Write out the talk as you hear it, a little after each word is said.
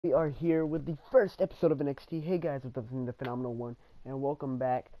We are here with the first episode of NXT. Hey guys, what's up? It's the Phenomenal One, and welcome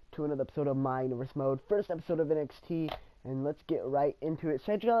back to another episode of My Universe Mode. First episode of NXT, and let's get right into it.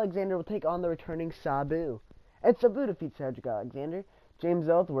 Cedric Alexander will take on the returning Sabu. And Sabu defeats Cedric Alexander. James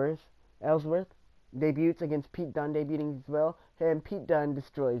Ellsworth debuts against Pete Dunne, debuting as well. And Pete Dunne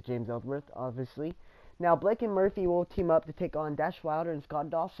destroys James Ellsworth, obviously. Now, Blake and Murphy will team up to take on Dash Wilder and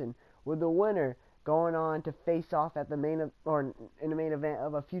Scott Dawson, with the winner going on to face off at the main event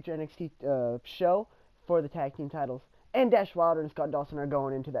of a future NXT show for the tag team titles. And Dash Wilder and Scott Dawson are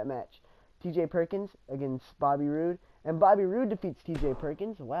going into that match. TJ Perkins against Bobby Roode, and Bobby Roode defeats TJ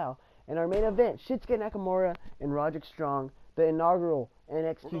Perkins. Wow. And our main event, Shinsuke Nakamura and Roderick Strong, the inaugural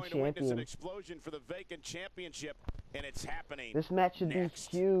NXT champion. We're going to witness an explosion for the vacant championship, and it's happening. This match should be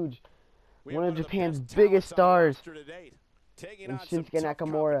huge. One of Japan's biggest stars, and Shinsuke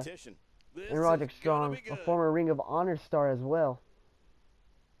Nakamura. And Roderick Strong, a former Ring of Honor star as well.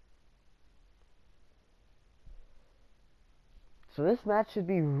 So this match should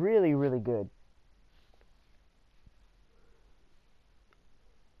be really, really good.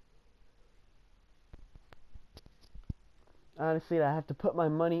 Honestly, I have to put my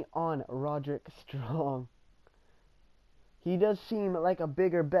money on Roderick Strong. He does seem like a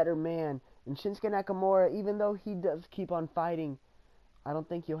bigger, better man. And Shinsuke Nakamura, even though he does keep on fighting, I don't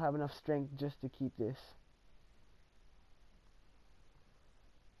think he'll have enough strength just to keep this.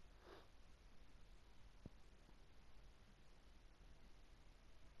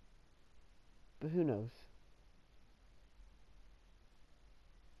 But who knows?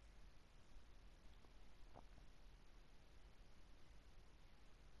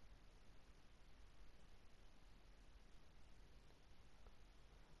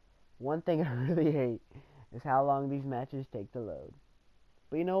 One thing I really hate is how long these matches take to load.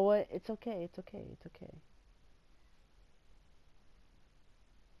 But you know what? It's okay, it's okay, it's okay.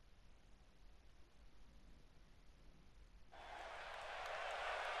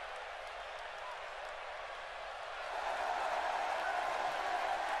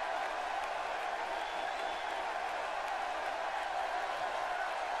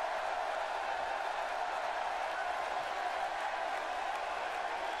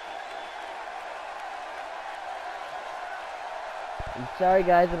 I'm sorry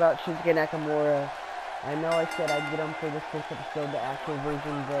guys about Shinsuke Nakamura. I know I said I'd get him for this first episode, the actual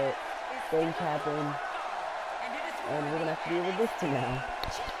version, but things happen, and we're gonna have to deal with this too now.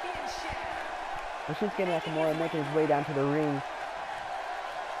 So Shinsuke Nakamura making his way down to the ring.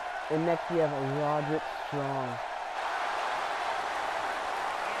 And next we have Roderick Strong.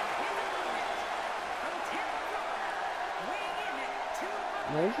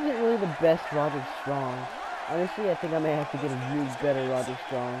 Now this isn't really the best Roderick Strong. Honestly, I think I may have to get a huge better Roderick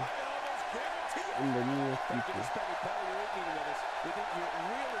Strong in the near future.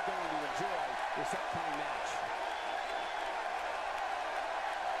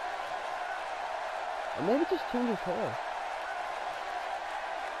 Or maybe just change his hair.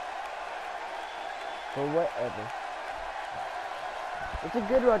 But whatever. It's a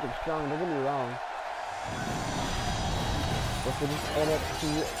good Roderick Strong, don't get me wrong. But for this NXT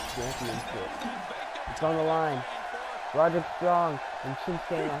championship, it's on the line. Roderick Strong and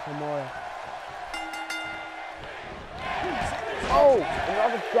Shinsuke Nakamura. Oh! And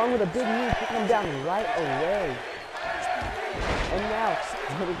Roderick Strong with a big knee, taking him down right away. And now,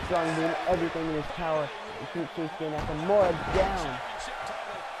 Roderick Strong doing everything in his power to keep Shinsuke Nakamura down.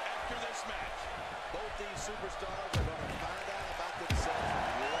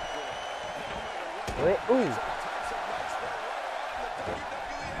 Wait, ooh.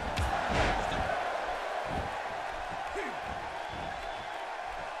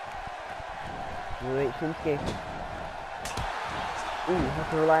 Wait, Shinsuke. Ooh, has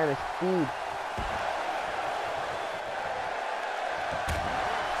to rely on his speed.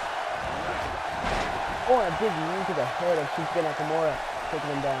 Oh, and a big knee to the head of Shinsuke Nakamura, taking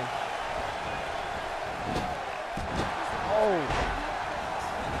him down. Oh!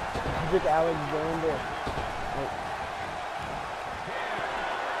 Cedric Alexander. Wait.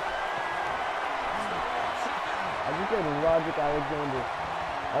 I just said Roderick Alexander.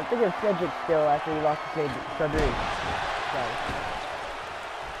 I think it's Cedric still after he lost to Sabu. Sorry.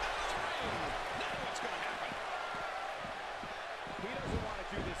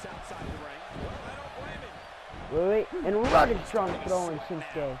 Wait, and Roderick Strong throwing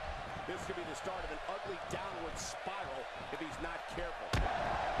Shinsuke. This could be the start of an ugly downward spiral if he's not careful.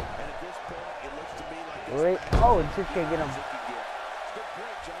 And at this point, it looks to me like this. Wait, oh, and Shinsuke get him. Good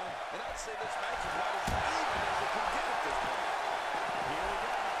point, John. And I'd say this match is about as even as it can get at this point. Here we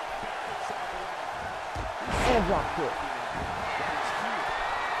go. And a drop kick.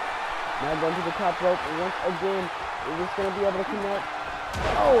 Now going to the top rope once again. Is this going to be able to connect?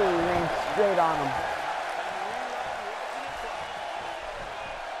 Oh, ran straight on him.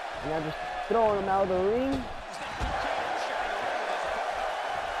 And now just throwing him out of the ring.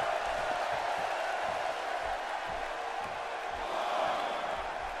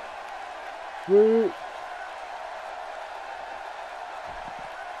 The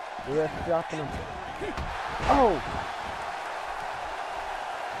ref's dropping him. Oh!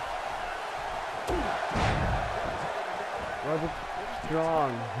 Roderick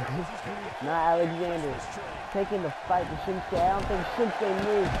strong. Not Alexander. Taking the fight to Shinsuke. I don't think Shinsuke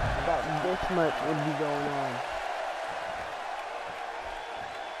knew about this much would be going on.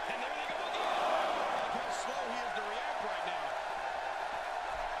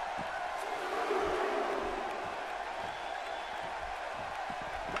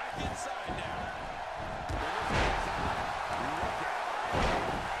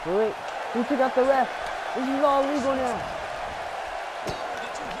 Wait, who took out the ref? This is all legal now.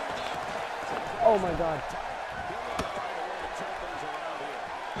 Oh my god.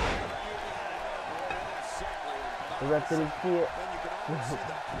 The ref didn't see it.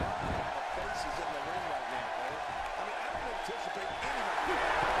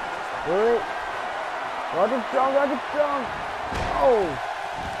 Wait. Roderick strong, Roderick strong. Oh.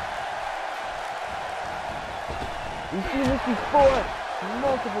 You've seen this before.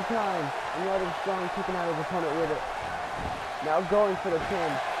 Multiple times, and Roderick strong kicking out his opponent with it. Now going for the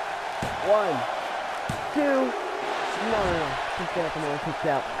pin. 1, 2. No. Shinsuke Nakamura kicks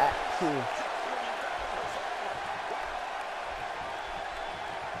out at 2.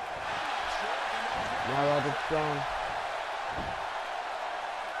 Now Roderick strong.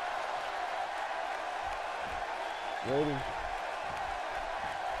 Waiting.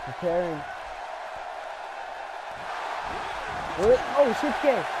 Preparing. Oh,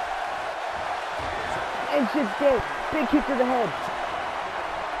 Shinsuke! And Shinsuke! Big kick to the head!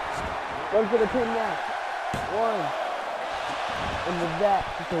 Going for the pin now. 1. And with that,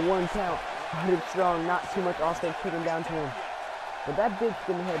 just a 1 count. Roderick strong, not too much offense kicking down to him. But that big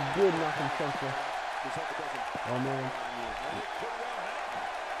spin head did knock him senseless. Oh man.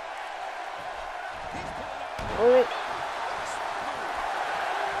 Wait.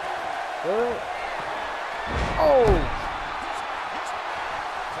 Oh!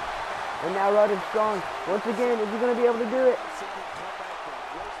 And now Roderick strong. Once again, is he going to be able to do it?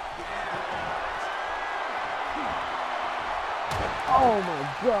 Oh my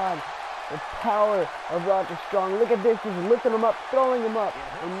god. The power of Roderick strong. Look at this. Just lifting him up, throwing him up,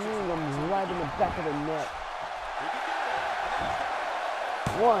 and kneeing him right in the back of the neck.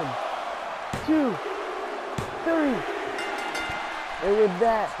 1, 2, 3. And with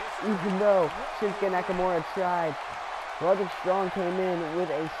that, even though Shinsuke Nakamura tried, Roderick Strong came in with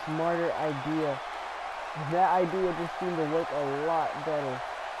a smarter idea. That idea just seemed to work a lot better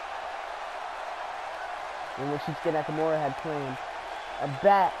than what Shinsuke Nakamura had planned. A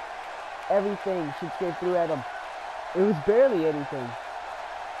bat, everything Shinsuke threw at him. It was barely anything.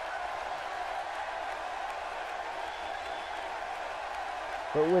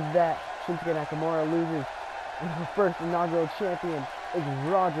 But with that, Shinsuke Nakamura loses. And the first inaugural champion is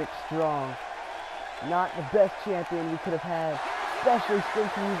Roderick Strong. Not the best champion we could have had, especially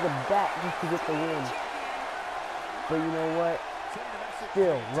since he used a bat just to get the win. But you know what?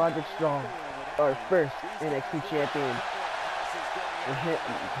 Still, Roderick Strong, our first NXT champion. And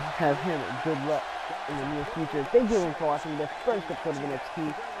have him good luck in the near future. Thank you everyone for watching the first episode of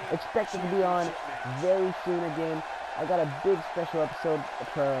NXT. Expect it to be on very soon again. I got a big special episode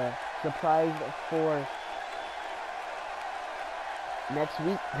surprised for next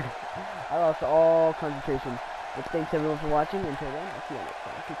week. I lost all concentration. But thanks everyone for watching. Until then, I'll see you next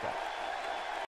time. Peace out.